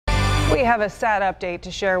We have a sad update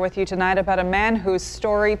to share with you tonight about a man whose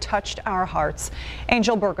story touched our hearts.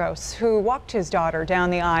 Angel Burgos, who walked his daughter down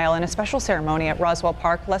the aisle in a special ceremony at Roswell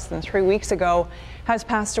Park less than 3 weeks ago, has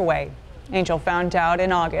passed away. Angel found out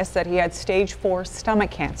in August that he had stage 4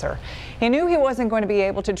 stomach cancer. He knew he wasn't going to be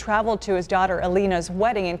able to travel to his daughter Alina's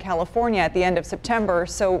wedding in California at the end of September,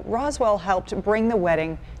 so Roswell helped bring the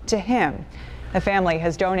wedding to him. The family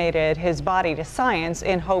has donated his body to science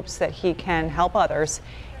in hopes that he can help others,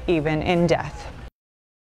 even in death.